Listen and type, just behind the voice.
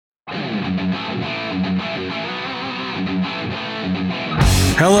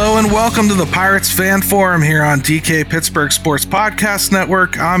Hello and welcome to the Pirates Fan Forum here on DK Pittsburgh Sports Podcast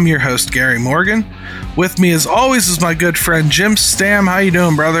Network. I'm your host, Gary Morgan. With me as always is my good friend Jim Stam. How you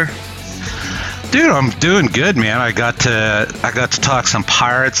doing, brother? Dude, I'm doing good, man. I got to talk some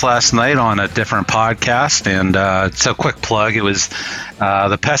Pirates last night on a different podcast, and so quick plug. It was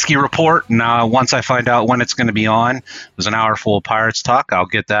the Pesky Report. Now, once I find out when it's going to be on, it was an hour full of Pirates talk. I'll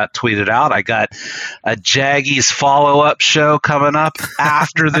get that tweeted out. I got a Jaggies follow-up show coming up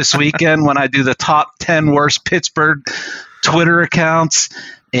after this weekend when I do the top 10 worst Pittsburgh Twitter accounts.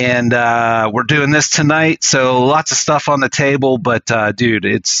 And we're doing this tonight, so lots of stuff on the table. But dude,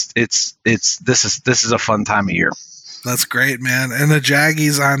 this is a fun time of year. That's great, man. And the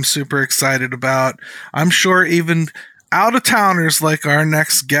Jaggies, I'm super excited about. I'm sure even out-of-towners like our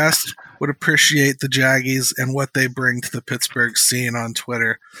next guest would appreciate the Jaggies and what they bring to the Pittsburgh scene on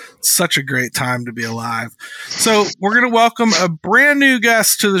Twitter. Such a great time to be alive. So we're going to welcome a brand new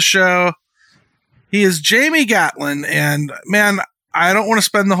guest to the show. He is Jamie Gatlin, and man, I don't want to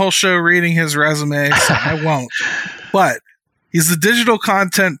spend the whole show reading his resume, so I won't. But he's the digital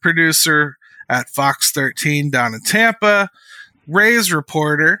content producer at Fox 13 down in Tampa, Rays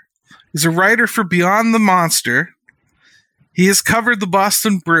reporter. He's a writer for Beyond the Monster. He has covered the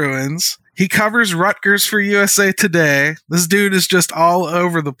Boston Bruins. He covers Rutgers for USA Today. This dude is just all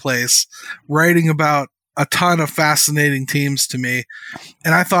over the place, writing about a ton of fascinating teams to me.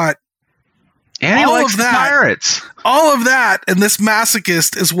 And I thought, and he likes the Pirates. All of that, and this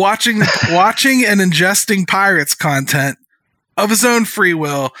masochist is watching and ingesting Pirates content of his own free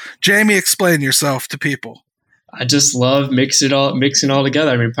will. Jamie, explain yourself to people. I just love mixing all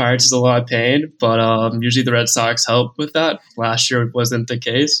together. I mean, Pirates is a lot of pain, but usually the Red Sox help with that. Last year it wasn't the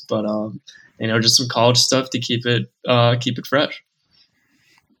case, but just some college stuff to keep it fresh.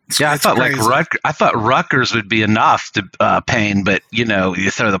 Yeah, I thought Rutgers would be enough to pain, but you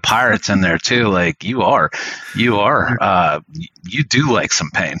throw the Pirates in there too. Like you do like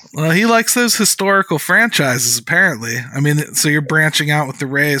some pain. Well, he likes those historical franchises, apparently. I mean, so you're branching out with the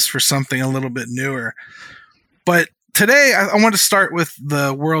Rays for something a little bit newer. But today, I want to start with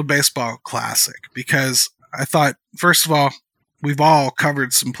the World Baseball Classic because I thought, first of all, we've all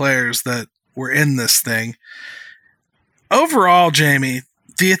covered some players that were in this thing. Overall, Jamie,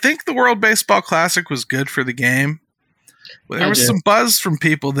 do you think the World Baseball Classic was good for the game? Well, there was some buzz from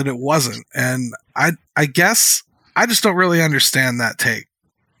people that it wasn't, and I guess I just don't really understand that take.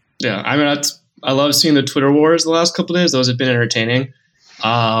 Yeah, I mean, I love seeing the Twitter wars the last couple of days. Those have been entertaining.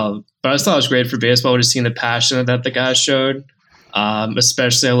 But I just thought it was great for baseball, just seeing the passion that the guys showed.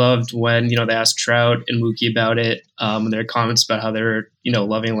 Especially I loved when, they asked Trout and Mookie about it, and their comments about how they're,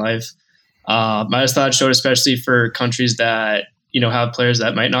 loving life. I just thought it showed, especially for countries that, have players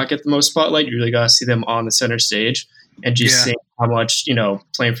that might not get the most spotlight. You really got to see them on the center stage and just see how much,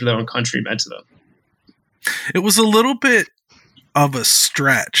 playing for their own country meant to them. It was a little bit of a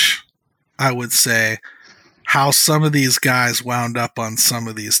stretch, I would say, how some of these guys wound up on some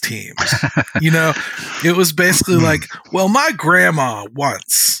of these teams. It was basically like, well, my grandma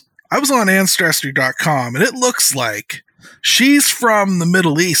once, I was on Ancestry.com, and it looks like she's from the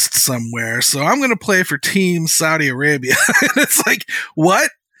Middle East somewhere, so I'm going to play for Team Saudi Arabia. And it's like, what?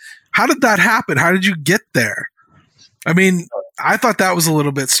 How did that happen? How did you get there? I mean, I thought that was a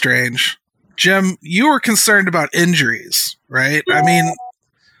little bit strange. Jim, you were concerned about injuries, right? I mean,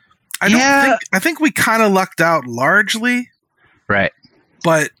 I think we kind of lucked out largely. Right.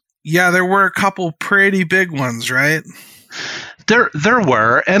 But yeah, there were a couple pretty big ones, right? There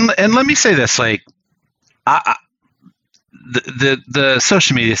were. And let me say this, like, the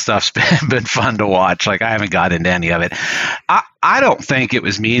social media stuff's been fun to watch. Like, I haven't got into any of it. I don't think it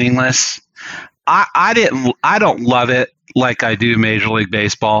was meaningless. I don't love it like I do Major League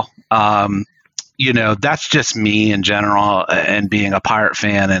Baseball. That's just me in general, and being a Pirate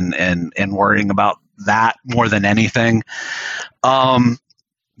fan and worrying about that more than anything. I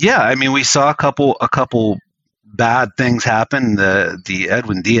mean, we saw a couple bad things happen. The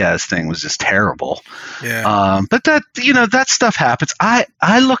Edwin Diaz thing was just terrible. Yeah. But that stuff happens.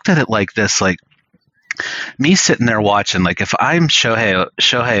 I looked at it like this, like me sitting there watching, like if I'm Shohei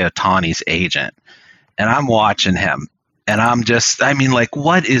Ohtani's agent and I'm watching him, and like,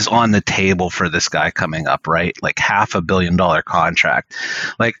 what is on the table for this guy coming up, right? Like $500 million contract.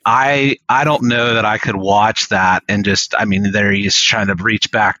 Like, I don't know that I could watch that and just, there he is trying to reach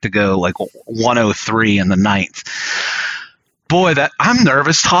back to go like 103 in the ninth. Boy, that I'm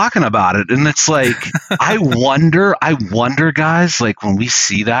nervous talking about it. And it's like, I wonder, guys, like when we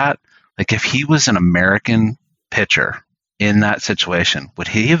see that, like if he was an American pitcher in that situation, would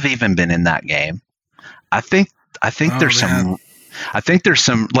he have even been in that game? I think there's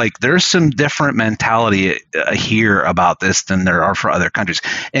some different mentality here about this than there are for other countries.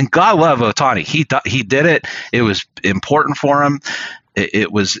 And God love Ohtani. He did it. It was important for him.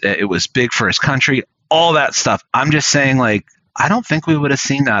 It was big for his country. All that stuff. I'm just saying, like, I don't think we would have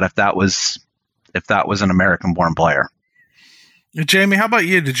seen that if that was an American-born player. Jamie, how about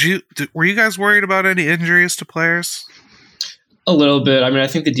you? Were you guys worried about any injuries to players? A little bit. I mean, I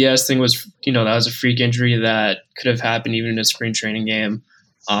think the Diaz thing was, that was a freak injury that could have happened even in a spring training game.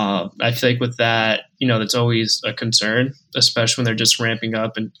 I feel like with that, that's always a concern, especially when they're just ramping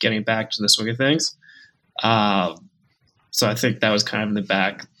up and getting back to the swing of things. So I think that was kind of in the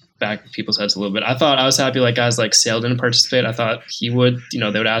back of people's heads a little bit. I was happy like guys like Sale didn't participate. I thought he would, they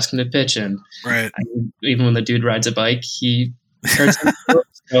would ask him to pitch, and right. Even when the dude rides a bike, he hurts himself.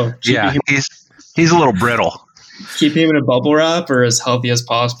 So yeah, he's a little brittle. Keeping him in a bubble wrap or as healthy as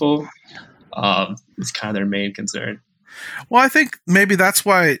possible is kind of their main concern. Well, I think maybe that's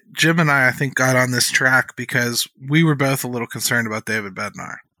why Jim and I think, got on this track, because we were both a little concerned about David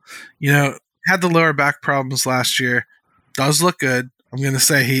Bednar. Had the lower back problems last year. Does look good. I'm going to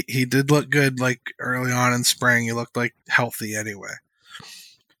say he did look good, like early on in spring. He looked like healthy anyway.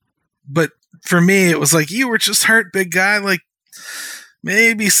 But for me, it was like, you were just hurt, big guy. Like,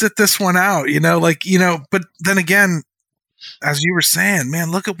 maybe sit this one out, but then again, as you were saying, man,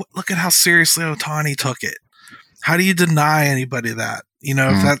 look at how seriously Ohtani took it. How do you deny anybody that?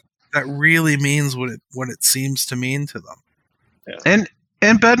 If that really means what it seems to mean to them. Yeah.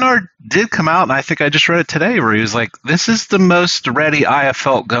 And Bednar did come out, and I think I just read it today, where he was like, this is the most ready I have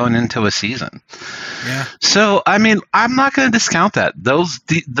felt going into a season. Yeah. So, I mean, I'm not going to discount that. Those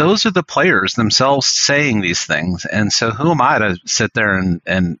are the players themselves saying these things. And so who am I to sit there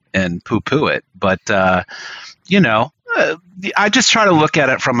and poo-poo it? But, I just try to look at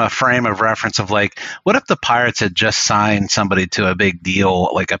it from a frame of reference of, like, what if the Pirates had just signed somebody to a big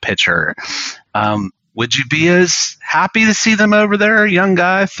deal, like a pitcher? Would you be as happy to see them over there, a young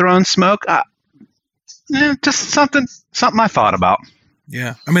guy throwing smoke? Just something I thought about.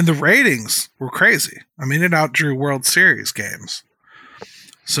 Yeah. I mean, the ratings were crazy. I mean, it outdrew World Series games.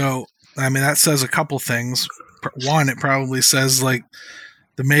 So, I mean, that says a couple things. One, it probably says, like,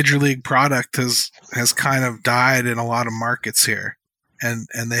 the major league product has kind of died in a lot of markets here. And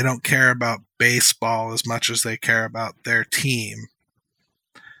they don't care about baseball as much as they care about their team.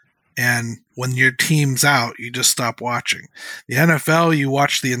 And when your team's out, you just stop watching. The NFL, you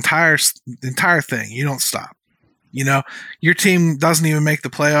watch the entire thing. You don't stop. Your team doesn't even make the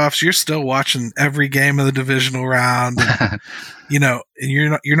playoffs. You're still watching every game of the divisional round. And, and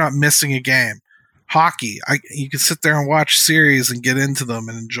you're not missing a game. Hockey, you can sit there and watch series and get into them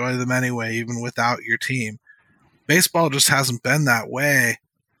and enjoy them anyway, even without your team. Baseball just hasn't been that way.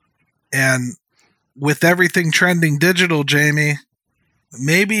 And with everything trending digital, Jamie,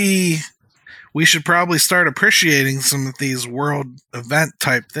 maybe we should probably start appreciating some of these world event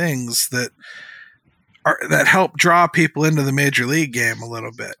type things that help draw people into the major league game a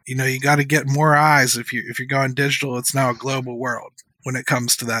little bit. You got to get more eyes. If you're going digital, it's now a global world when it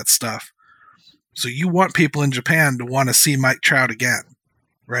comes to that stuff. So you want people in Japan to want to see Mike Trout again,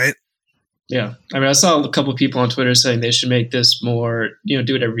 right? Yeah. I mean, I saw a couple of people on Twitter saying they should make this more, do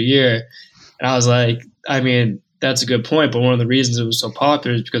it every year. And I was like, I mean, that's a good point, but one of the reasons it was so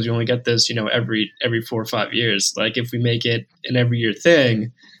popular is because we only get this, every 4 or 5 years. Like, if we make it an every year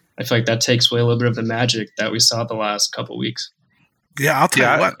thing, I feel like that takes away a little bit of the magic that we saw the last couple of weeks. Yeah, I'll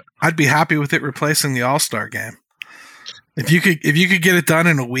tell you what, I'd be happy with it replacing the All-Star game. If you could get it done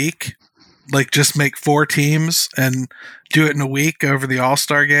in a week, like just make 4 teams and do it in a week over the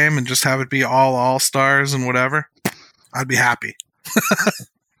All-Star game and just have it be all All-Stars and whatever, I'd be happy.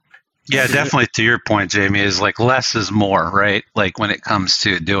 Yeah, definitely. To your point, Jamie, is like less is more, right? Like when it comes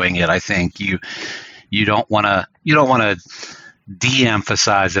to doing it, I think you don't want to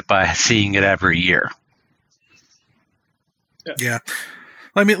de-emphasize it by seeing it every year. Yeah.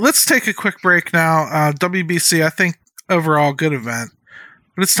 I mean, let's take a quick break now. WBC, I think overall good event,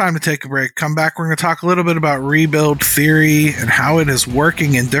 but it's time to take a break. Come back. We're going to talk a little bit about rebuild theory and how it is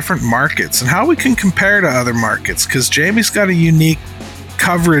working in different markets and how we can compare to other markets, because Jamie's got a unique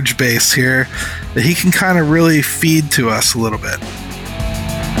coverage base here that he can kind of really feed to us a little bit.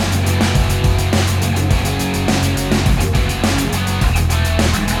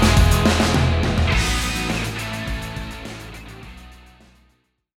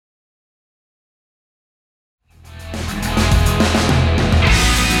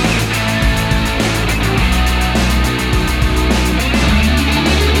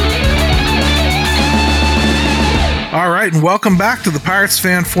 Welcome back to the Pirates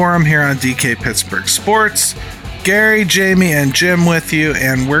Fan Forum here on DK Pittsburgh Sports. Gary, Jamie, and Jim with you,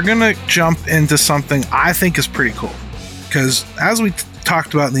 and we're going to jump into something I think is pretty cool. Because as we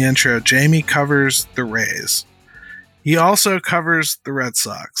talked about in the intro, Jamie covers the Rays. He also covers the Red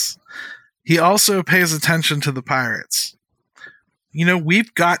Sox. He also pays attention to the Pirates. You know,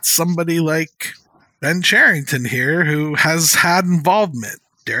 we've got somebody like Ben Cherington here who has had involvement.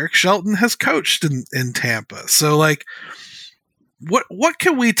 Derek Shelton has coached in Tampa. So, like, what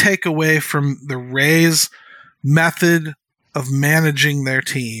can we take away from the Rays' method of managing their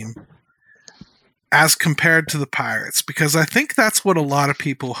team as compared to the Pirates? Because I think that's what a lot of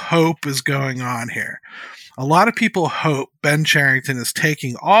people hope is going on here. A lot of people hope Ben Cherington is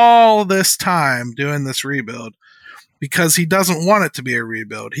taking all this time doing this rebuild because he doesn't want it to be a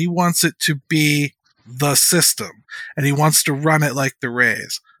rebuild. He wants it to be the system, and he wants to run it like the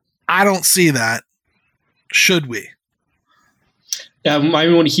Rays. I don't see that. Should we? Yeah, I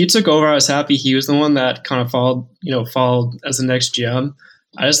mean, when he took over, I was happy he was the one that kind of followed as the next GM.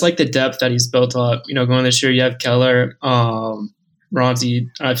 I just like the depth that he's built up. You know, going this year, you have Keller, Ronzi.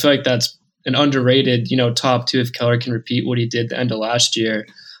 I feel like that's an underrated, top two if Keller can repeat what he did the end of last year.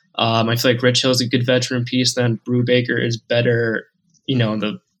 I feel like Rich Hill's a good veteran piece. Then Brubaker is better, in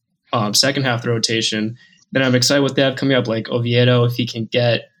the second half of the rotation. Then I'm excited what they have coming up, like Oviedo, if he can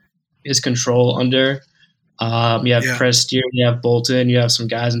get his control under. You have Prestier, you have Bolton, you have some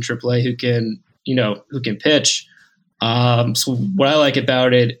guys in AAA who can pitch. So what I like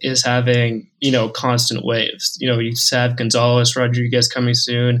about it is having, constant waves. You have Gonzalez, Rodriguez coming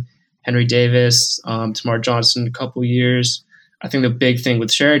soon, Henry Davis, Tamar Johnson in a couple years. I think the big thing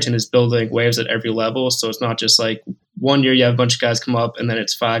with Cherington is building waves at every level. So it's not just like 1 year you have a bunch of guys come up and then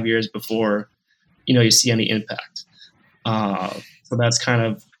it's 5 years before, you see any impact. So that's kind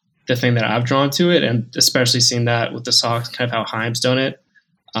of the thing that I've drawn to it, and especially seeing that with the Sox, kind of how Heim's done it.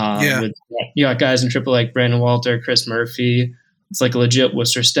 You got guys in AAA like Brandon Walter, Chris Murphy. It's like a legit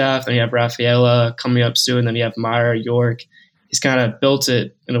Worcester staff. And you have Rafaela coming up soon. Then you have Meyer, York. He's kind of built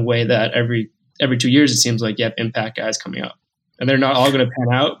it in a way that every 2 years it seems like you have impact guys coming up. And they're not all going to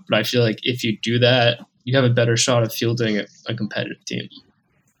pan out, but I feel like if you do that, you have a better shot of fielding a competitive team.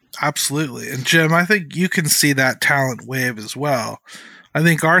 Absolutely. And Jim, I think you can see that talent wave as well. I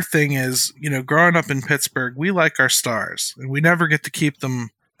think our thing is, growing up in Pittsburgh, we like our stars, and we never get to keep them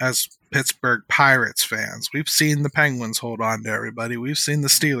as Pittsburgh Pirates fans. We've seen the Penguins hold on to everybody. We've seen the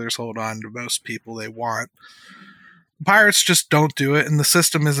Steelers hold on to most people they want. The Pirates just don't do it, and the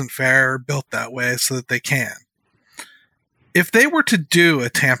system isn't fair or built that way so that they can. If they were to do a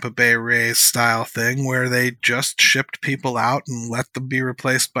Tampa Bay Rays style thing where they just shipped people out and let them be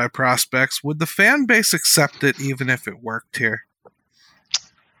replaced by prospects, would the fan base accept it even if it worked here?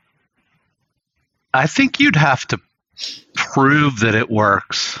 I think you'd have to prove that it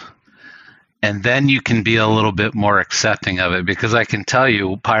works, and then you can be a little bit more accepting of it, because I can tell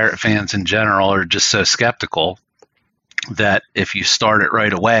you Pirate fans in general are just so skeptical that if you start it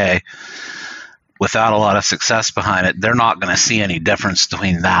right away without a lot of success behind it, they're not going to see any difference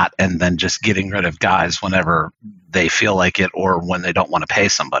between that and then just getting rid of guys whenever they feel like it or when they don't want to pay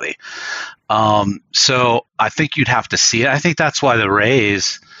somebody. So I think you'd have to see it. I think that's why the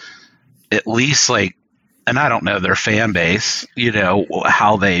Rays, at least and I don't know their fan base,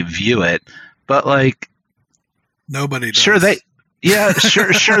 how they view it, but nobody does. Sure they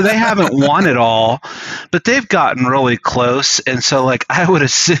haven't won it all, but they've gotten really close. And so I would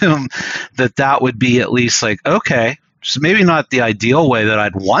assume that would be at least okay, so maybe not the ideal way that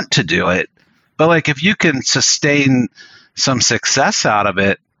I'd want to do it, but if you can sustain some success out of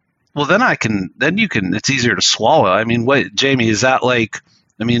it, well, then it's easier to swallow. I mean, wait, Jamie, is that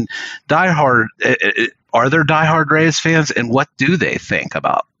diehard, are there diehard Rays fans, and what do they think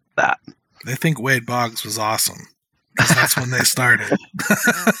about that? They think Wade Boggs was awesome. That's when they started.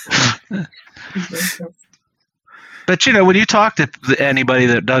 But, when you talk to anybody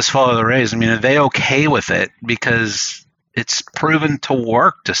that does follow the Rays, are they okay with it? Because it's proven to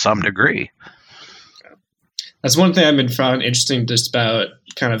work to some degree. That's one thing I've been found interesting just about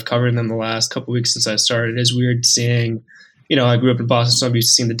kind of covering them the last couple of weeks since I started. It's weird seeing, I grew up in Boston, so I'm used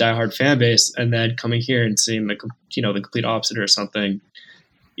to seeing the diehard fan base, and then coming here and seeing the complete opposite or something,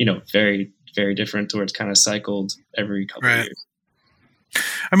 very, very different to where it's kind of cycled every couple of years.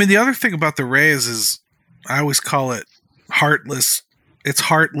 The other thing about the Rays is I always call it heartless. It's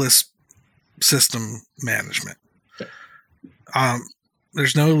heartless system management.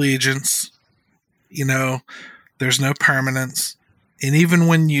 There's no allegiance, there's no permanence. And even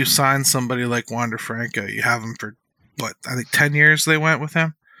when you sign somebody like Wander Franco, you have him for, I think 10 years they went with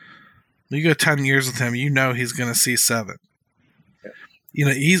him. You go 10 years with him, he's going to see 7.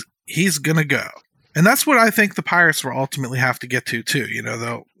 he's gonna go. And that's what I think the Pirates will ultimately have to get to too.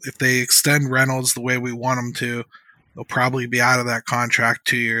 Though if they extend Reynolds the way we want them to, they'll probably be out of that contract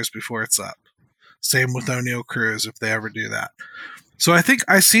 2 years before it's up. Same with O'Neal Cruz if they ever do that. So I think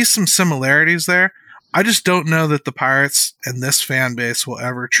I see some similarities there. I just don't know that the Pirates and this fan base will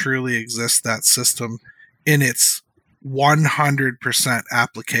ever truly exist that system in its 100%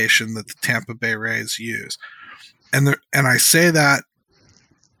 application that the Tampa Bay Rays use. And I say that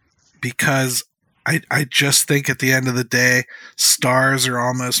because I just think at the end of the day, stars are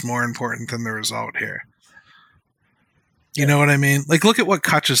almost more important than the result here. You know what I mean? Like, look at what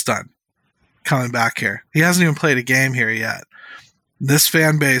Kutch has done coming back here. He hasn't even played a game here yet. This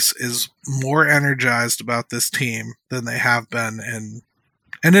fan base is more energized about this team than they have been.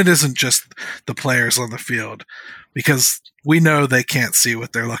 And it isn't just the players on the field, because we know they can't see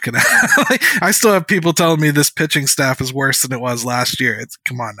what they're looking at. Like, I still have people telling me this pitching staff is worse than it was last year.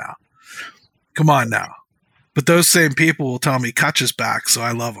 Come on now. But those same people will tell me Kutch is back, so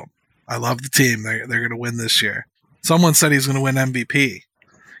I love them. I love the team. They're going to win this year. Someone said he's going to win MVP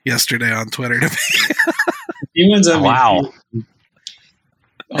yesterday on Twitter to me. He wins MVP. Wow.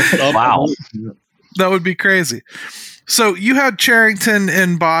 Wow. That would be crazy. So you had Cherington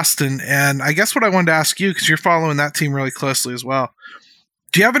in Boston, and I guess what I wanted to ask you, because you're following that team really closely as well,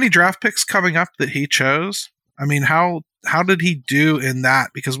 do you have any draft picks coming up that he chose? I mean, how did he do in that?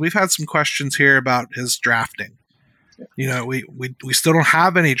 Because we've had some questions here about his drafting. We still don't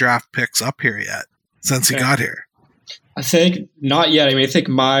have any draft picks up here yet since he got here. I think not yet. I mean, I think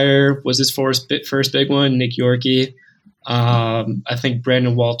Meyer was his first big one, Nick Yorkie. I think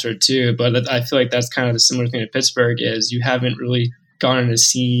Brandon Walter too, but I feel like that's kind of the similar thing to Pittsburgh is you haven't really gotten to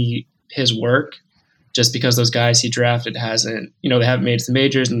see his work just because those guys he drafted they haven't made it to the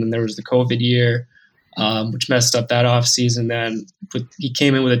majors, and then there was the COVID year, which messed up that offseason. Then he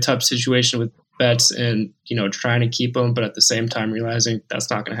came in with a tough situation with Betts and, trying to keep him, but at the same time realizing that's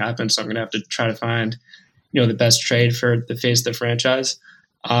not going to happen. So I'm going to have to try to find, the best trade for the face of the franchise.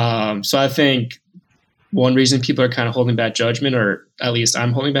 So I think one reason people are kind of holding back judgment, or at least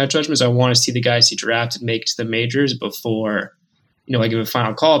I'm holding back judgment, is I want to see the guys he drafted make it to the majors before, I give a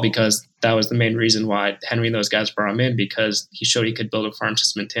final call, because that was the main reason why Henry and those guys brought him in, because he showed he could build a farm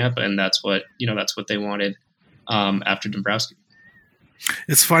system in Tampa, and that's what they wanted after Dombrowski.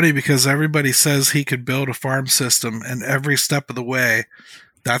 It's funny because everybody says he could build a farm system, and every step of the way,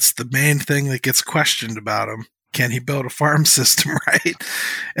 that's the main thing that gets questioned about him. Can he build a farm system, right?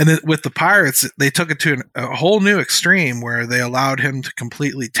 And then with the Pirates, they took it to a whole new extreme where they allowed him to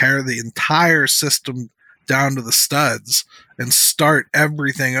completely tear the entire system down to the studs and start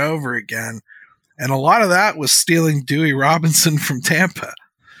everything over again. And a lot of that was stealing Dewey Robinson from Tampa.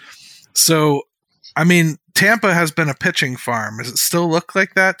 So, I mean, Tampa has been a pitching farm. Does it still look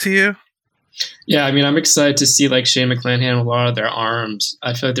like that to you? Yeah, I mean, I'm excited to see Shane McClanahan and a lot of their arms.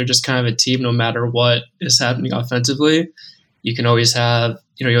 I feel like they're just kind of a team no matter what is happening offensively. You can always have,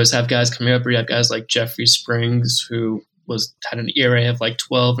 you always have guys coming up, or you have guys like Jeffrey Springs, who had an ERA of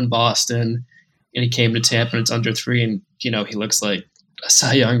 12 in Boston, and he came to Tampa and it's under 3, and, he looks like a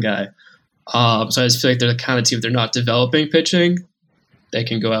Cy Young guy. So I just feel like they're the kind of team, if they're not developing pitching, they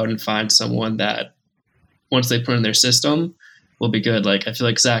can go out and find someone that, once they put in their system, will be good. I feel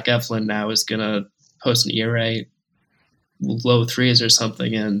like Zach Eflin now is going to post an ERA low 3s or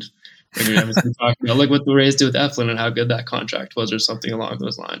something, and everyone's talking about look what the Rays do with Eflin and how good that contract was, or something along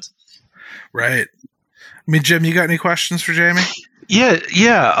those lines. Right. I mean, Jim, you got any questions for Jamie? Yeah.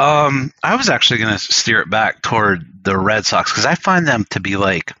 I was actually going to steer it back toward the Red Sox, because I find them to be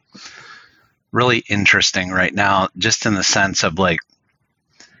really interesting right now, just in the sense of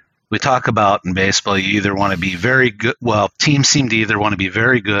we talk about in baseball, you either want to be very good. Well, teams seem to either want to be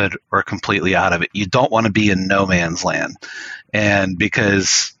very good or completely out of it. You don't want to be in no man's land. And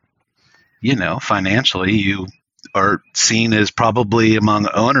because, financially, you are seen as probably among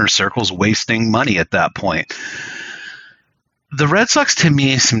owner circles wasting money at that point. The Red Sox, to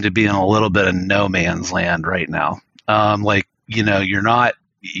me, seem to be in a little bit of no man's land right now. You're not,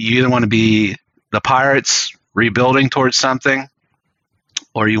 you either want to be the Pirates rebuilding towards something,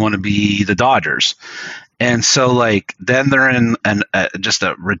 or you want to be the Dodgers. And so then they're in just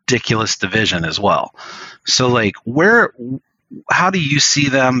a ridiculous division as well. So how do you see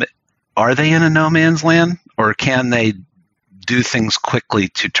them? Are they in a no man's land, or can they do things quickly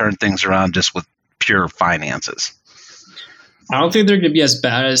to turn things around just with pure finances? I don't think they're going to be as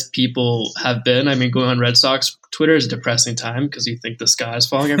bad as people have been. I mean, going on Red Sox Twitter is a depressing time because you think the sky is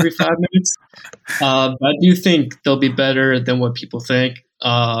falling every 5 minutes. But I do think they'll be better than what people think,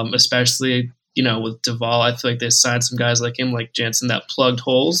 especially with Duvall, I feel like they signed some guys like him, like Jansen, that plugged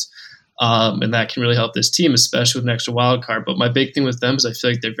holes. And that can really help this team, especially with an extra wild card. But my big thing with them is I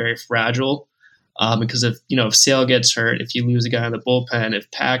feel like they're very fragile because if Sale gets hurt, if you lose a guy in the bullpen, if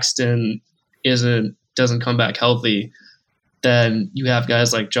Paxton doesn't come back healthy, then you have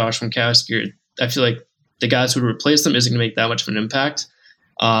guys like Josh Winkowski. I feel like the guys who would replace them isn't going to make that much of an impact.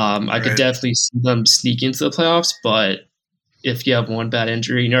 I could definitely see them sneak into the playoffs, but if you have one bad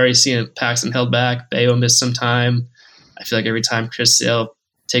injury, you're already seeing Paxton held back, Bayo missed some time. I feel like every time Chris Sale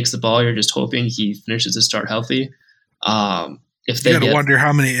takes the ball, you're just hoping he finishes the start healthy. If they wonder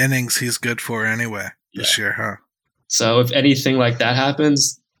how many innings he's good for anyway this year, huh? So if anything like that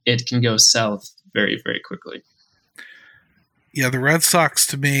happens, it can go south very, very quickly. Yeah, the Red Sox,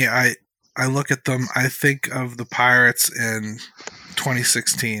 to me, I look at them, I think of the Pirates in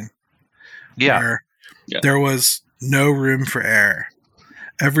 2016. Yeah. Where there was no room for error.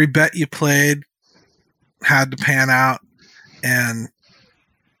 Every bet you played had to pan out, and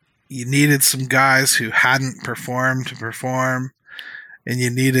you needed some guys who hadn't performed to perform, and you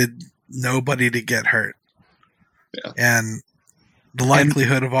needed nobody to get hurt. Yeah. And the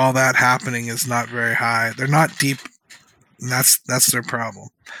likelihood of all that happening is not very high. They're not deep, and that's their problem,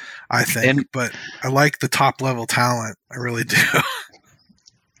 I think. But I like the top level talent. I really do.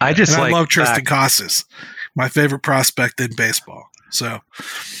 I love Tristan Casas, my favorite prospect in baseball. So,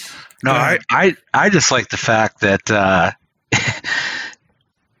 no, I just like the fact that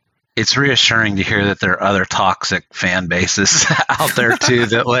it's reassuring to hear that there are other toxic fan bases out there too.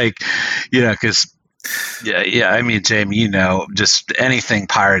 That because I mean, Jamie, just anything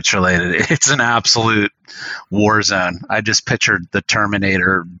Pirates related, it's an absolute war zone. I just pictured the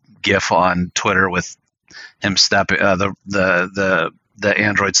Terminator GIF on Twitter with him stepping the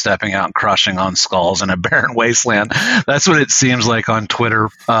android stepping out and crushing on skulls in a barren wasteland. That's what it seems like on Twitter,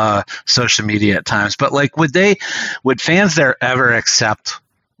 social media at times. But would fans there ever accept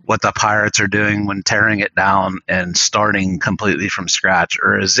what the Pirates are doing when tearing it down and starting completely from scratch?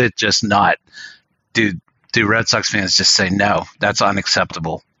 Or is it just not? Do Red Sox fans just say, no, that's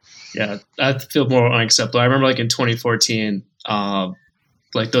unacceptable? Yeah, I feel more unacceptable. I remember in 2014,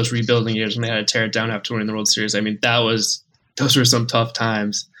 those rebuilding years when they had to tear it down after winning the World Series. I mean, those were some tough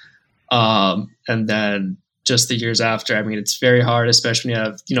times. And then just the years after, I mean, it's very hard, especially when you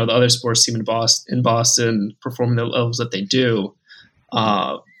have, the other sports team in Boston performing the levels that they do.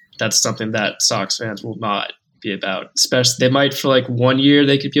 That's something that Sox fans will not be about. Especially, they might for 1 year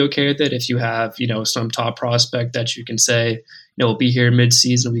they could be okay with it if you have some top prospect that you can say we'll be here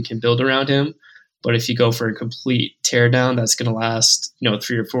mid-season, we can build around him. But if you go for a complete teardown that's going to last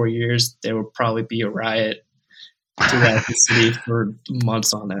 3 or 4 years, there will probably be a riot throughout the city for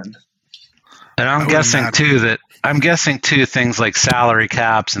months on end. And I'm guessing too things like salary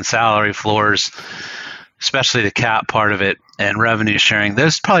caps and salary floors, especially the cap part of it, and revenue sharing,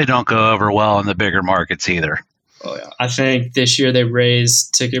 those probably don't go over well in the bigger markets either. Oh yeah, I think this year they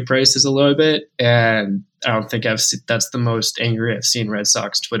raised ticket prices a little bit, and I don't think that's the most angry I've seen Red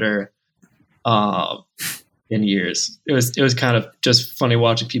Sox Twitter in years. It was kind of just funny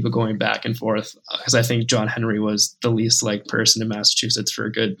watching people going back and forth because I think John Henry was the least liked person in Massachusetts for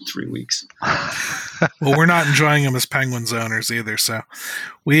a good 3 weeks. Well, we're not enjoying him as Penguins owners either, so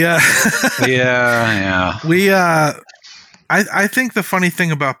we yeah. I think the funny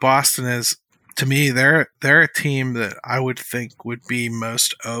thing about Boston is, to me, they're a team that I would think would be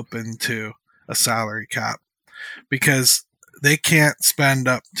most open to a salary cap because they can't spend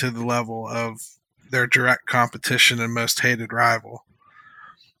up to the level of their direct competition and most hated rival.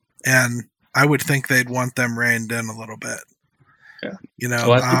 And I would think they'd want them reined in a little bit. Yeah.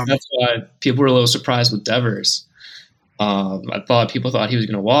 Well, I think that's why people were a little surprised with Devers. People thought he was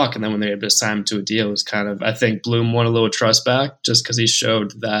going to walk, and then when they had to sign him to a deal, it was kind of, I think Bloom won a little trust back just because he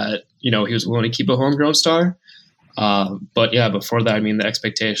showed that, he was willing to keep a homegrown star. But yeah, before that, I mean, the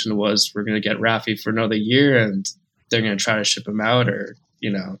expectation was we're going to get Raffy for another year and they're going to try to ship him out, or,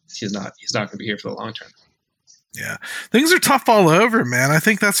 he's not going to be here for the long term. Yeah. Things are tough all over, man. I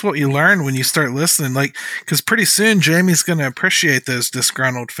think that's what you learn when you start listening. Because pretty soon Jamie's going to appreciate those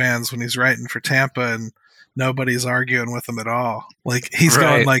disgruntled fans when he's writing for Tampa and nobody's arguing with him at all. He's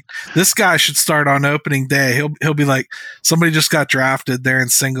going this guy should start on opening day. He'll be like, somebody just got drafted. They're in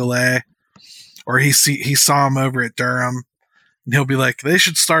single A, or he saw him over at Durham, and he'll be like, they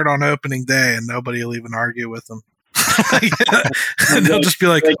should start on opening day, and nobody will even argue with them. And they'll just be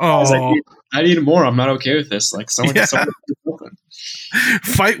like, oh, I need more. I'm not okay with this. Someone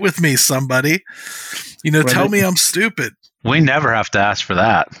fight with me, somebody. Tell me I'm stupid. We never have to ask for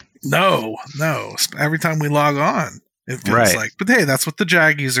that. No. Every time we log on, It feels like. But hey, that's what the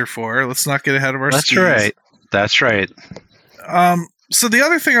Jaggies are for. Let's not get ahead of our skis. That's right. So the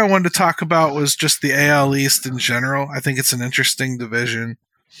other thing I wanted to talk about was just the AL East in general. I think it's an interesting division.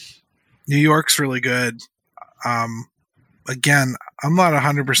 New York's really good. Again, I'm not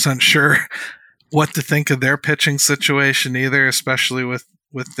 100% sure what to think of their pitching situation either, especially with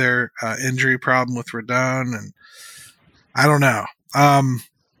their injury problem with Rodon. And I don't know.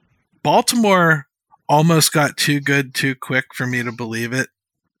 Baltimore almost got too good too quick for me to believe it.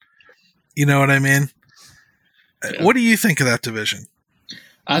 You know what I mean? Yeah. What do you think of that division?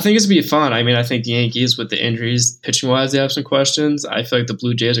 I think it's going to be fun. I mean, I think the Yankees, with the injuries, pitching-wise, they have some questions. I feel like the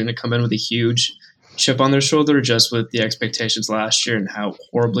Blue Jays are going to come in with a huge chip on their shoulder just with the expectations last year and how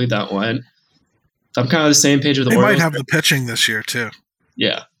horribly that went. I'm kind of on the same page with the Orioles. They might have the pitching this year, too.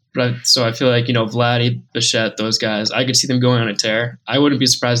 Yeah. So I feel like, Vladdy, Bichette, those guys, I could see them going on a tear. I wouldn't be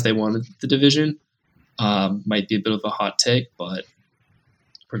surprised if they won the division. Might be a bit of a hot take, but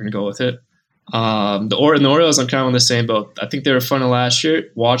we're going to go with it. The Orioles, I'm kind of on the same boat. I think they were fun to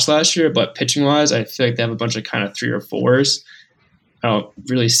watch last year, but pitching-wise, I feel like they have a bunch of kind of 3 or 4s. I don't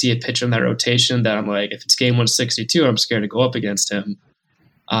really see a pitcher in that rotation that I'm like, if it's game 162, I'm scared to go up against him.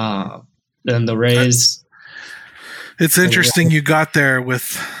 Then the Rays. It's interesting you got there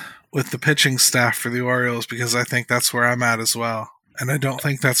with the pitching staff for the Orioles, because I think that's where I'm at as well. And I don't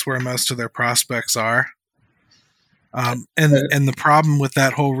think that's where most of their prospects are. And the problem with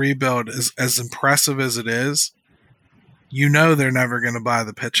that whole rebuild is, as impressive as it is, they're never going to buy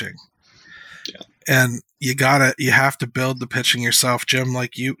the pitching. Yeah. And you have to build the pitching yourself, Jim.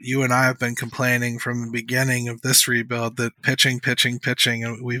 Like you and I have been complaining from the beginning of this rebuild that pitching,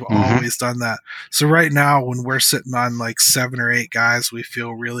 and we've always done that. So right now, when we're sitting on like 7 or 8 guys we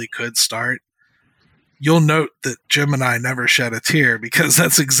feel really could start, you'll note that Jim and I never shed a tear, because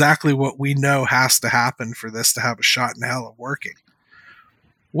that's exactly what we know has to happen for this to have a shot in hell of working.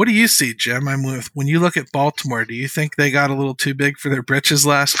 What do you see, Jim? When you look at Baltimore, do you think they got a little too big for their britches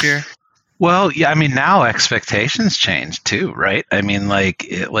last year? Well, yeah, I mean, now expectations change too, right? I mean,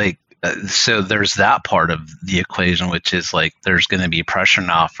 so there's that part of the equation, which is like there's going to be pressure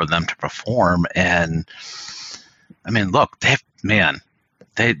now for them to perform. And I mean, look, they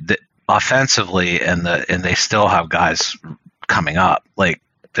offensively, and they still have guys coming up. Like,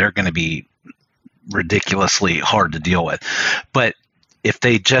 they're going to be ridiculously hard to deal with. But if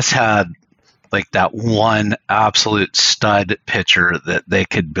they just had like that one absolute stud pitcher that they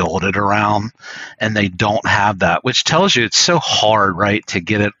could build it around, and they don't have that, which tells you it's so hard, right, to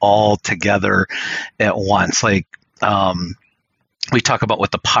get it all together at once. Like, we talk about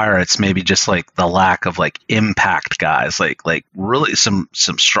with the Pirates, maybe just like the lack of like impact guys, like really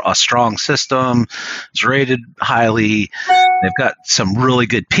a strong system. It's rated highly. They've got some really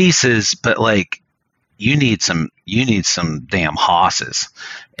good pieces, but like you need some damn hosses,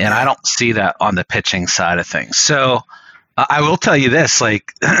 and I don't see that on the pitching side of things. So I will tell you this: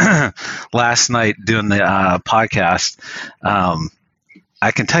 like last night doing the podcast. I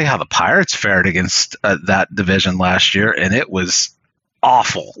can tell you how the Pirates fared against that division last year, and it was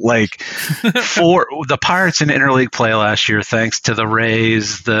awful. Like, for the Pirates in interleague play last year, thanks to the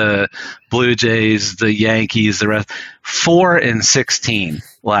Rays, the Blue Jays, the Yankees, the rest, 4-16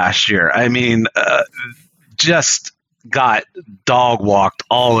 last year. I mean, just got dog walked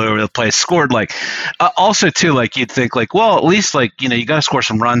all over the place. Scored like, also too, like you'd think like, well, at least like, you got to score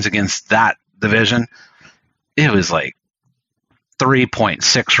some runs against that division. It was like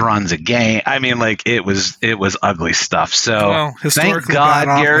 3.6 runs a game. I mean, like it was ugly stuff. So thank God,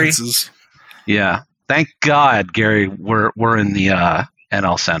 Gary. Yeah, thank God, Gary. We're in the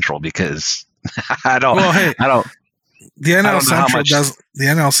NL Central, because I don't. The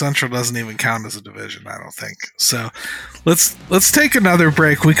NL Central doesn't even count as a division, I don't think. So let's take another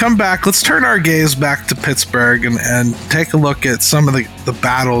break. We come back. Let's turn our gaze back to Pittsburgh and take a look at some of the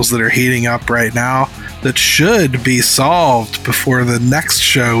battles that are heating up right now that should be solved before the next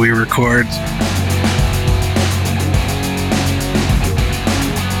show we record.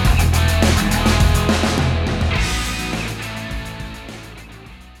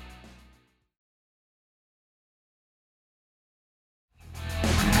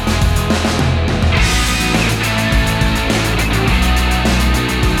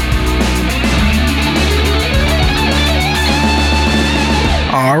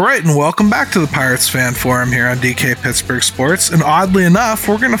 And welcome back to the Pirates Fan Forum here on DK Pittsburgh Sports. And oddly enough,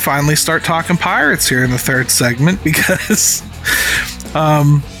 we're going to finally start talking Pirates here in the third segment, because by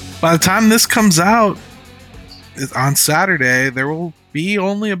the time this comes out on Saturday, there will be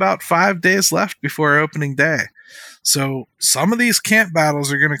only about 5 days left before opening day. So some of these camp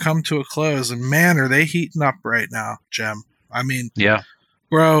battles are going to come to a close, and man, are they heating up right now, Jim. I mean, Yeah.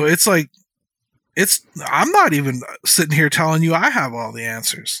 bro, it's like, I'm not even sitting here telling you I have all the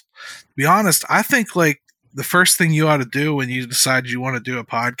answers. To be honest, I think like the first thing you ought to do when you decide you want to do a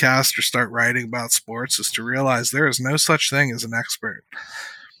podcast or start writing about sports is to realize there is no such thing as an expert.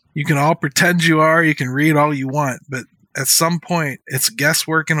 You can all pretend you are, you can read all you want, but at some point it's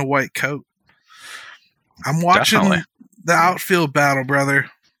guesswork in a white coat. I'm watching Definitely. the outfield battle, brother.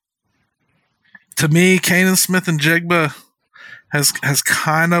 To me, Kanan Smith-Njigba has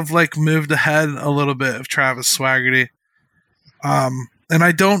kind of like moved ahead a little bit of Travis Swaggerty. And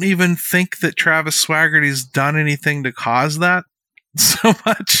I don't even think that Travis Swaggerty's done anything to cause that so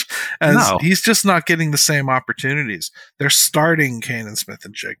much as he's just not getting the same opportunities. They're starting Kanan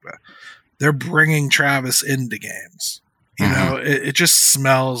Smith-Njigba. They're bringing Travis into games. You know, it just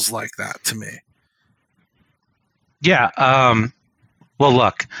smells like that to me. Yeah. Well,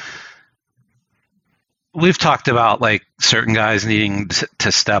 look, we've talked about like certain guys needing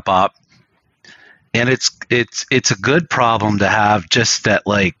to step up, and it's a good problem to have. Just that,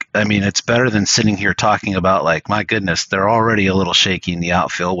 like, I mean, it's better than sitting here talking about like, my goodness, they're already a little shaky in the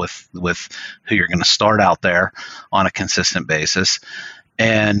outfield with who you're going to start out there on a consistent basis.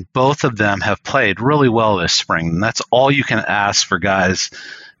 And both of them have played really well this spring, and that's all you can ask for guys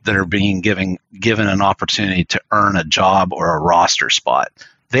that are being given an opportunity to earn a job or a roster spot.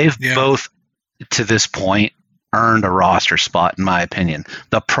 They've both, to this point, earned a roster spot, in my opinion.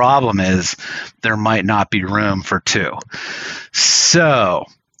 The problem is there might not be room for two. So,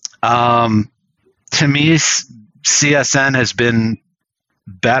 to me, CSN has been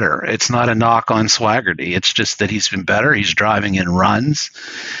better. It's not a knock on Swaggerty. It's just that he's been better. He's driving in runs.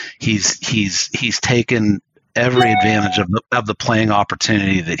 He's taken every advantage of the playing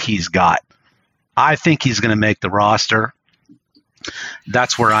opportunity that he's got. I think he's going to make the roster.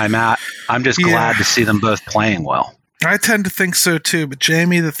 That's where I'm at. I'm just glad to see them both playing well. I tend to think so too, but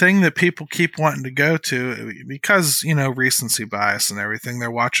Jamie, the thing that people keep wanting to go to, because, you know, recency bias and everything,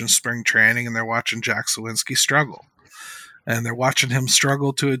 they're watching spring training and they're watching Jack Sawinski struggle. And they're watching him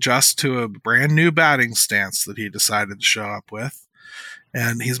struggle to adjust to a brand new batting stance that he decided to show up with.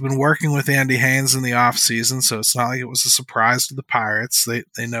 And he's been working with Andy Haynes in the offseason, so it's not like it was a surprise to the Pirates.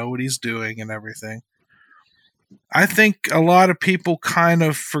 They know what he's doing and everything. I think a lot of people kind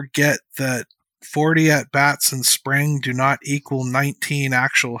of forget that 40 at-bats in spring do not equal 19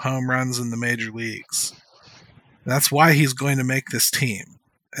 actual home runs in the major leagues. That's why he's going to make this team.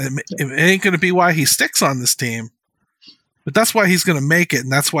 It ain't going to be why he sticks on this team, but that's why he's going to make it,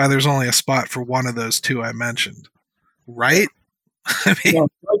 and that's why there's only a spot for one of those two I mentioned. Right? I mean,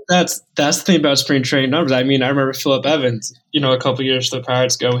 that's the thing about spring training numbers. I mean, I remember Phillip Evans, a couple years the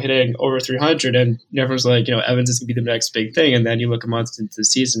Pirates go hitting over 300, and everyone's like, Evans is going to be the next big thing. And then you look a month into the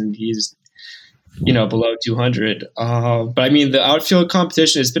season, and he's, below 200. But I mean, the outfield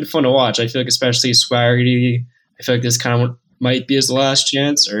competition has been fun to watch. I feel like especially Swaggerty, I feel like this kind of might be his last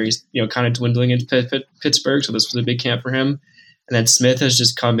chance, or he's, kind of dwindling into Pittsburgh. So this was a big camp for him. And then Smith has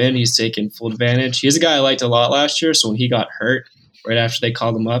just come in. He's taken full advantage. He's a guy I liked a lot last year. So when he got hurt, right after they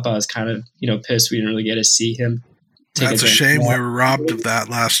called him up, I was kind of, pissed we didn't really get to see him. That's a shame we were robbed of that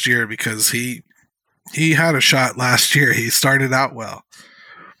last year, because he had a shot last year. He started out well.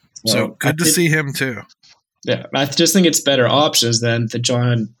 So good to see him too. Yeah, I just think it's better options than the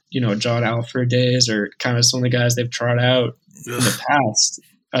John Alford days, or kind of some of the guys they've tried out in the past.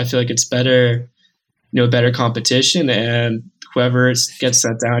 I feel like it's better, better competition, and whoever gets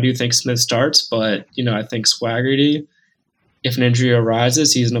sent down, I do think Smith starts, but, I think Swaggerty, if an injury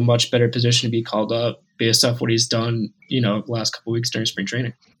arises, he's in a much better position to be called up based off what he's done, last couple of weeks during spring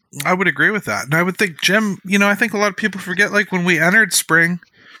training. I would agree with that. And I would think, Jim, I think a lot of people forget, like when we entered spring,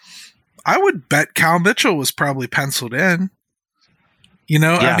 I would bet Cal Mitchell was probably penciled in.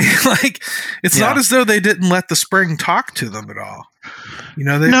 I mean, like, it's not as though they didn't let the spring talk to them at all.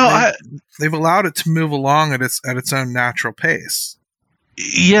 They've allowed it to move along at its own natural pace.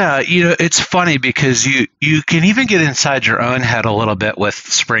 Yeah, it's funny because you can even get inside your own head a little bit with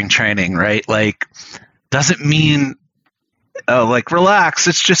spring training, right? Like, doesn't mean, relax,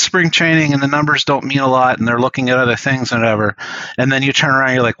 it's just spring training and the numbers don't mean a lot and they're looking at other things and whatever. And then you turn around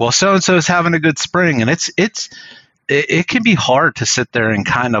and you're like, well, so-and-so is having a good spring. And it can be hard to sit there and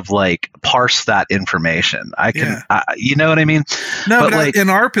kind of like parse that information. You know what I mean? No, but like, in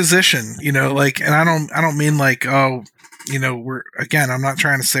our position, and I don't mean like, oh, I'm not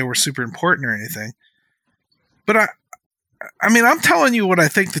trying to say we're super important or anything, but I mean, I'm telling you what I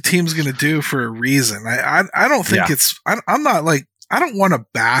think the team's going to do for a reason. I don't think I'm not like, I don't want to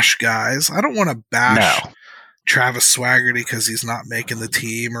bash guys. I don't want to bash Travis Swaggerty because he's not making the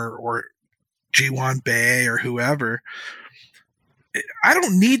team, or G1 Bay or whoever. I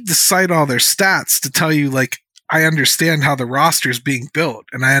don't need to cite all their stats to tell you, like, I understand how the roster is being built,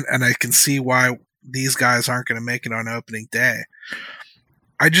 and I can see why these guys aren't going to make it on opening day.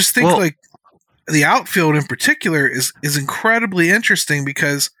 I just think like the outfield in particular is incredibly interesting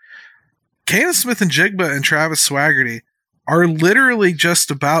because Canaan Smith and Jigba and Travis Swaggerty are literally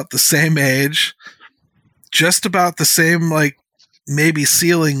just about the same age, just about the same, like, maybe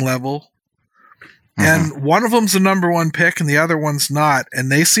ceiling level. And one of them's a number one pick and the other one's not.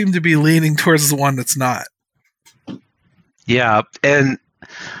 And they seem to be leaning towards the one that's not. Yeah. And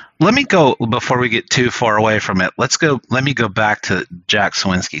let me go, before we get too far away from it, let me go back to Jack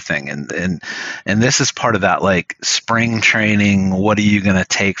Sawinski thing. And this is part of that, like, spring training, what are you going to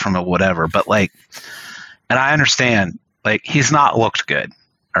take from it, whatever. But, like, and I understand, like, he's not looked good.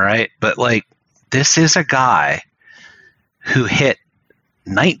 All right. But, like, this is a guy who hit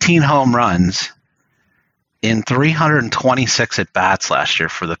 19 home runs in 326 at-bats last year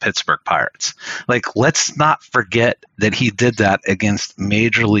for the Pittsburgh Pirates. Like, let's not forget that he did that against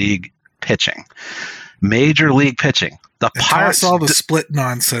Major League pitching. Major League pitching. The Pirates, toss all the split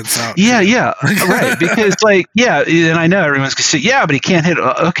nonsense out. Yeah, right. Because, like, yeah, and I know everyone's going to say, yeah, but he can't hit.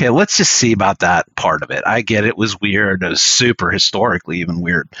 Okay, let's just see about that part of it. I get it was weird. It was super historically even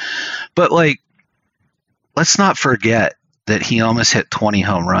weird. But, like, let's not forget that he almost hit 20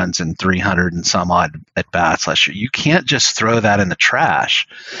 home runs and 300 and some odd at bats last year. You can't just throw that in the trash.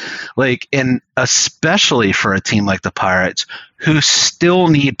 Like, and especially for a team like the Pirates who still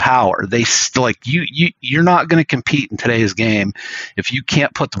need power. They still, like, you're not going to compete in today's game if you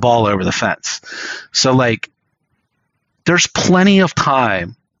can't put the ball over the fence. So, like, there's plenty of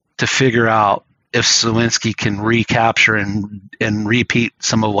time to figure out if Sawinski can recapture and repeat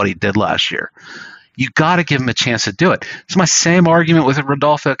some of what he did last year. You got to give him a chance to do it. It's my same argument with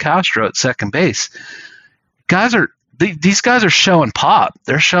Rodolfo Castro at second base. These guys are showing pop.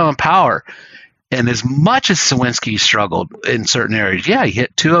 They're showing power. And as much as Sawinski struggled in certain areas, yeah, he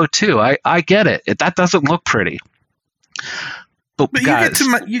hit 202. I get it. That doesn't look pretty. But guys,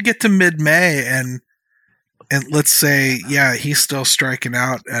 you get to mid-May and let's say, yeah, he's still striking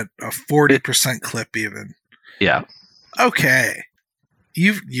out at a 40% clip even. Yeah. Okay.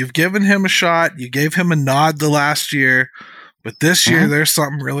 You've given him a shot. You gave him a nod the last year, but this year there's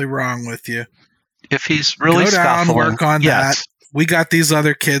something really wrong with you. If he's really go down, work on that. We got these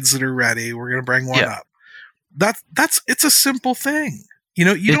other kids that are ready. We're gonna bring one up. It's a simple thing. You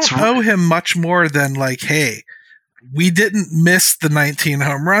know, you don't owe him much more than, like, hey, we didn't miss the 19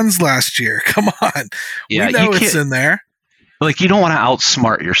 home runs last year. Come on, we know it's in there. Like, you don't want to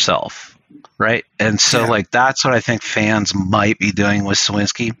outsmart yourself. Right. And so, like, that's what I think fans might be doing with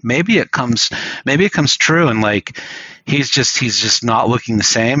Sawinski. Maybe it comes true. And, like, he's just not looking the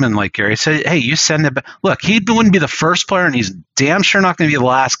same. And like Gary said, hey, you send it back. Look, he wouldn't be the first player, and he's damn sure not going to be the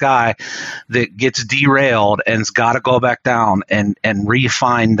last guy that gets derailed and's got to go back down and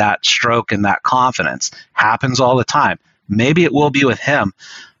refine that stroke and that confidence. Happens all the time. Maybe it will be with him,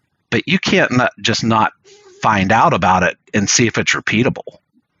 but you can't just not find out about it and see if it's repeatable.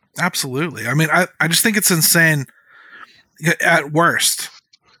 Absolutely. I mean, I just think it's insane. At worst,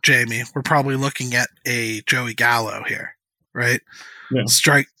 Jamie, we're probably looking at a Joey Gallo here, right? Yeah.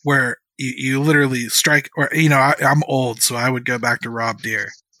 Strike where you literally strike, or, you know, I'm old, so I would go back to Rob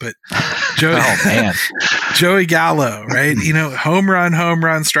Deere, but Joey Gallo, right? You know, home run,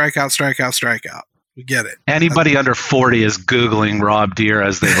 strikeout. We get it. Anybody under 40 is Googling Rob Deere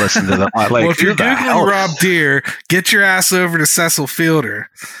as they listen to them. Like, well, if you're Googling Rob Deere, get your ass over to Cecil Fielder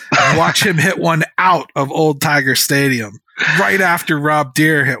and watch him hit one out of Old Tiger Stadium right after Rob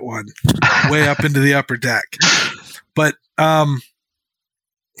Deere hit one way up into the upper deck. But,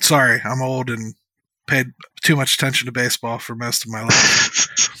 sorry, I'm old and paid too much attention to baseball for most of my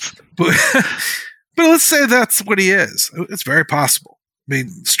life. But let's say that's what he is. It's very possible. I mean,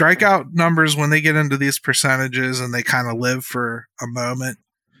 strikeout numbers, when they get into these percentages and they kind of live for a moment,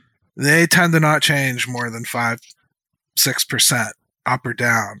 they tend to not change more than 5-6% up or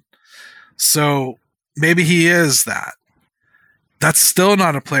down. So maybe he is that. That's still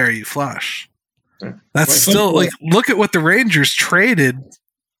not a player you flush. That's still, like, look at what the Rangers traded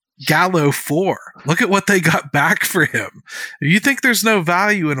Gallo for. Look at what they got back for him. If you think there's no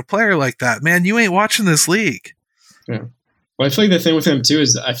value in a player like that, man, you ain't watching this league. Yeah. Well, I feel like the thing with him, too,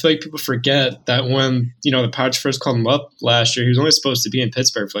 is I feel like people forget that when, you know, the Pirates first called him up last year, he was only supposed to be in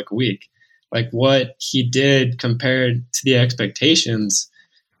Pittsburgh for like a week. Like, what he did compared to the expectations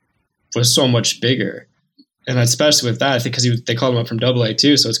was so much bigger. And especially with that, I think because they called him up from AA,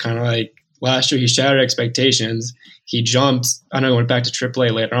 too. So it's kind of like last year he shattered expectations. He jumped. I know he went back to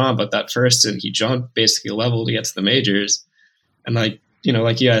AAA later on, but that first and he jumped basically a level to get to the majors. And like you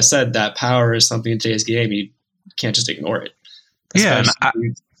guys said, that power is something in today's game. You can't just ignore it. Especially when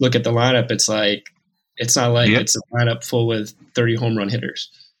you look at the lineup, it's not like it's a lineup full with 30 home run hitters.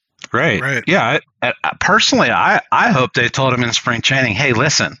 Right. Yeah. Personally, I hope they told him in spring training, hey,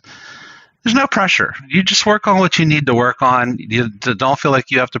 listen, there's no pressure. You just work on what you need to work on. You don't feel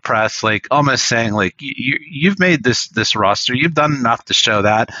like you have to press. Like almost saying, like you've made this roster. You've done enough to show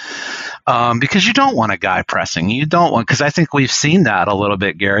that, because you don't want a guy pressing. You don't want, because I think we've seen that a little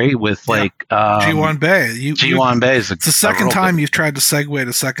bit, Gary, with G1 Bay. G1 Bay is it's the second time you've tried to segue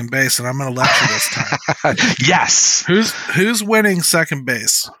to second base, and I'm going to let you this time. Yes. Who's winning second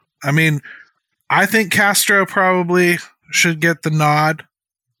base? I mean, I think Castro probably should get the nod.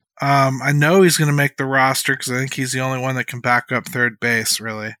 I know he's going to make the roster because I think he's the only one that can back up third base,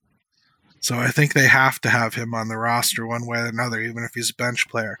 really. So I think they have to have him on the roster one way or another, even if he's a bench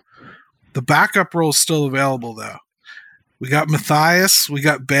player. The backup role is still available, though. We got Matthias, we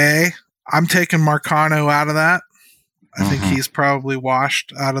got Bay. I'm taking Marcano out of that. I think he's probably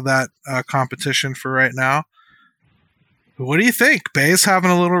washed out of that competition for right now. But what do you think? Bay's having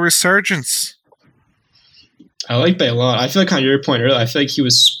a little resurgence. I like Bay a lot. I feel like on your point earlier, I feel like he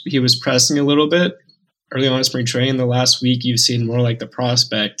was pressing a little bit early on in spring training. The last week, you've seen more like the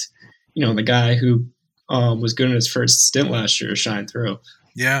prospect, the guy who was good in his first stint last year shine through.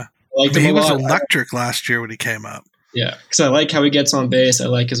 Yeah. He was electric last year when he came up. Yeah, because I like how he gets on base. I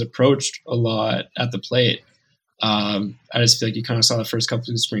like his approach a lot at the plate. I just feel like you kind of saw the first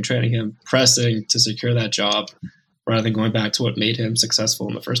couple of spring training, him pressing to secure that job rather than going back to what made him successful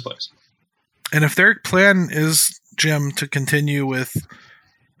in the first place. And if their plan is, Jim, to continue with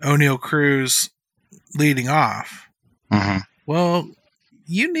O'Neal Cruz leading off, well,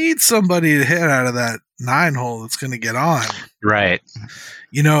 you need somebody to hit out of that 9-hole that's going to get on. Right.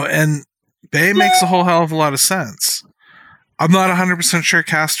 And Bay makes a whole hell of a lot of sense. I'm not 100% sure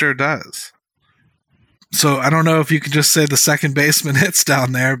Castro does. So I don't know if you could just say the second baseman hits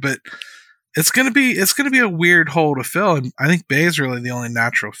down there, but it's going to be a weird hole to fill, and I think Bay's really the only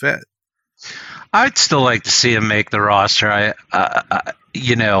natural fit. I'd still like to see him make the roster.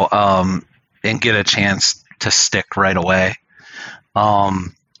 And get a chance to stick right away.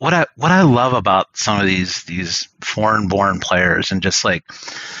 What I love about some of these foreign-born players, and just like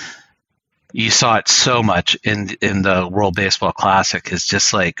you saw it so much in the World Baseball Classic, is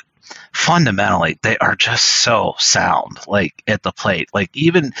just like fundamentally they are just so sound, like at the plate. Like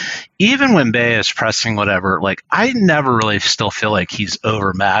even when Bay is pressing whatever, like I never really still feel like he's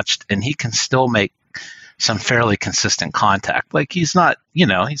overmatched, and he can still make some fairly consistent contact. Like he's not going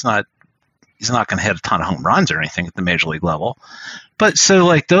to hit a ton of home runs or anything at the major league level. But so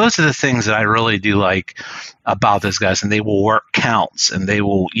like those are the things that I really do like about those guys, and they will work counts, and they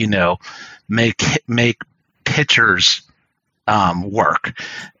will make pitchers work.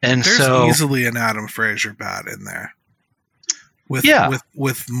 And there's so easily an Adam Frazier bat in there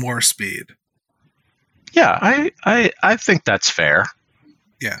with more speed. Yeah, I think that's fair.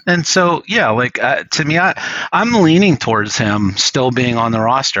 Yeah. And so, to me, I'm leaning towards him still being on the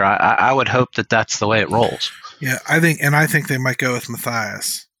roster. I would hope that that's the way it rolls. Yeah, I think they might go with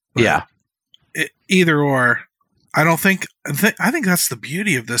Matthias. Yeah. Either or. I think that's the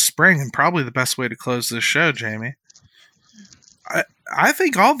beauty of this spring, and probably the best way to close this show, Jamie. I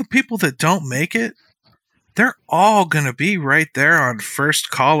think all the people that don't make it, they're all going to be right there on first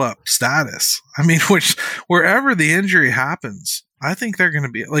call-up status. I mean, wherever the injury happens, I think they're going to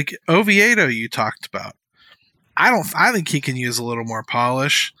be like Oviedo you talked about. I think he can use a little more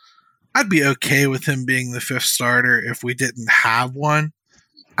polish. I'd be okay with him being the fifth starter if we didn't have one.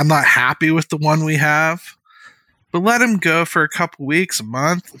 I'm not happy with the one we have, but let him go for a couple weeks, a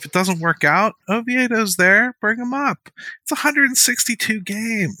month. If it doesn't work out, Oviedo's there. Bring him up. It's 162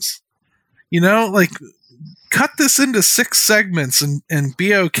 games. Cut this into 6 segments and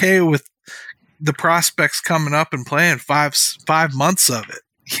be okay with the prospects coming up and playing 5 months of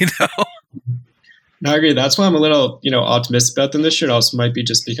it. No, I agree. That's why I'm a little, optimistic about them this year. It also might be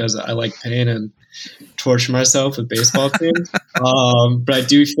just because I like pain and torture myself with baseball teams. But I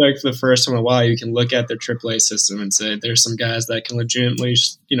do feel like for the first time in a while, you can look at their AAA system and say there's some guys that can legitimately,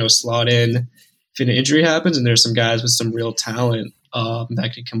 slot in if an injury happens, and there's some guys with some real talent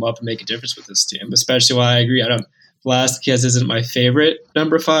that can come up and make a difference with this team. Especially why I agree. Velasquez isn't my favorite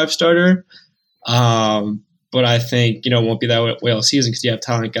number 5 starter. But I think, it won't be that way all season because you have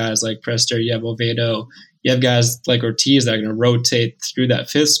talent guys like Prester, you have Oviedo, you have guys like Ortiz that are going to rotate through that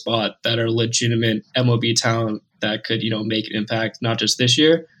 5th spot that are legitimate MLB talent that could, make an impact not just this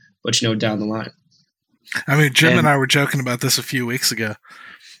year, but down the line. I mean, Jim and I were joking about this a few weeks ago.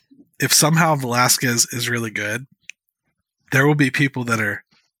 If somehow Velasquez is really good, there will be people that are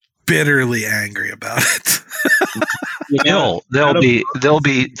bitterly angry about it. They'll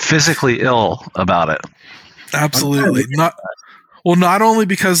be physically ill about it. Absolutely. Not only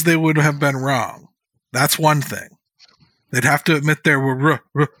because they would have been wrong. That's one thing. They'd have to admit they were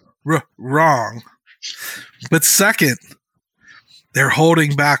wrong. But second, they're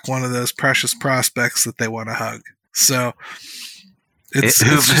holding back one of those precious prospects that they want to hug. So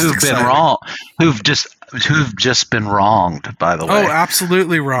who've been wrong, who've just been wronged, by the way. Oh,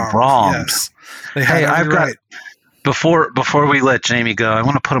 absolutely wronged. Yes. They had every right. Before we let Jamie go, I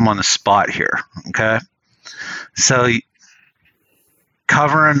want to put him on the spot here. Okay. So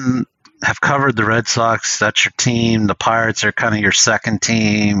have covered the Red Sox. That's your team. The Pirates are kind of your second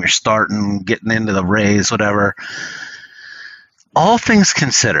team. You're starting, getting into the Rays, whatever. All things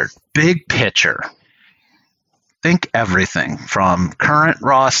considered, big picture. Think everything from current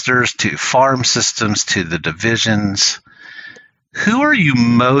rosters to farm systems to the divisions. Who are you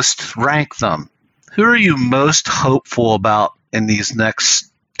most hopeful about in these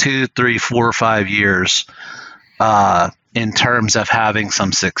next 2, 3, 4, 5 years in terms of having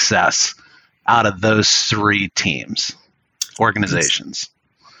some success out of those 3 organizations?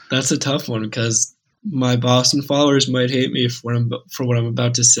 That's a tough one because my Boston followers might hate me for what I'm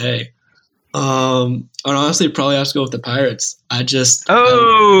about to say. I'd honestly probably have to go with the Pirates. I'm going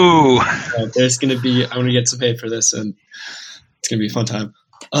to get some hate for this, and it's going to be a fun time.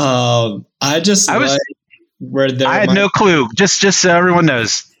 I had no clue. Just so everyone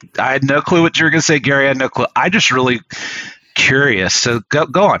knows, I had no clue what you were going to say, Gary. I had no clue. I just really curious. So go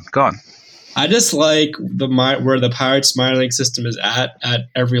on. I just like where the Pirates minor league system is at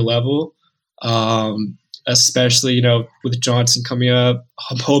every level. Especially, with Johnson coming up.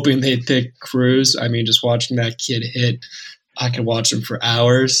 I'm hoping they pick Cruz. I mean, just watching that kid hit, I could watch him for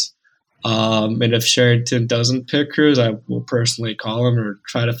hours. And if Sherrington doesn't pick Cruz, I will personally call him or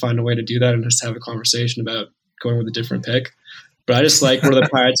try to find a way to do that and just have a conversation about going with a different pick. But I just like where the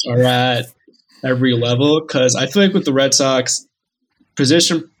Pirates are at every level because I feel like with the Red Sox,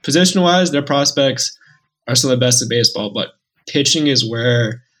 position-wise, their prospects are some of the best in baseball, but pitching is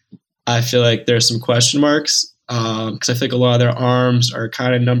where I feel like there's some question marks because I think a lot of their arms are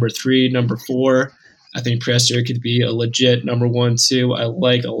kind of number 3, number 4. I think Prestier could be a legit number 1, 2. I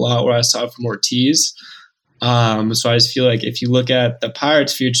like a lot what I saw from Ortiz. So I just feel like if you look at the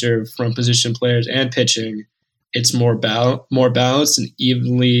Pirates' future from position players and pitching, it's more balanced and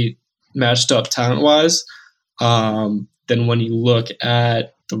evenly matched up talent-wise than when you look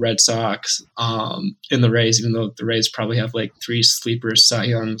at the Red Sox in the Rays, even though the Rays probably have like 3 sleeper Cy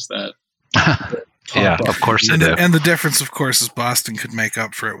Youngs that yeah, of course they do. And the difference, of course, is Boston could make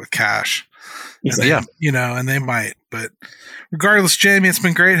up for it with cash. Exactly. And they might. But regardless, Jamie, it's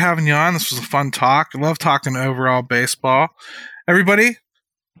been great having you on. This was a fun talk. I love talking overall baseball. Everybody,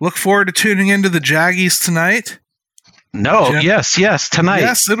 look forward to tuning into the Jaggies tonight. No, Jim? Yes, tonight.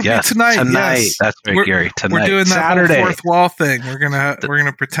 Yes, it'll be tonight. Yes. That's right, Gary. Tonight. We're doing that Saturday. whole fourth wall thing. We're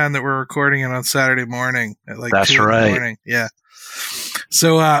gonna pretend that we're recording it on Saturday morning at like 2 in the morning. Yeah.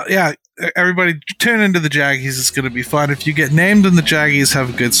 So everybody tune into the Jaggies. It's going to be fun. If you get named in the Jaggies, have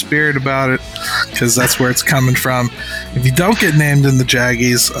a good spirit about it because that's where it's coming from. If you don't get named in the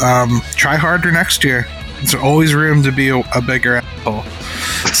Jaggies, try harder next year. There's always room to be a bigger asshole.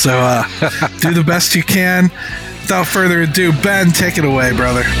 So do the best you can. Without further ado, Ben, take it away,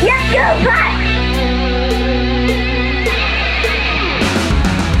 brother. Let's go, Bucks!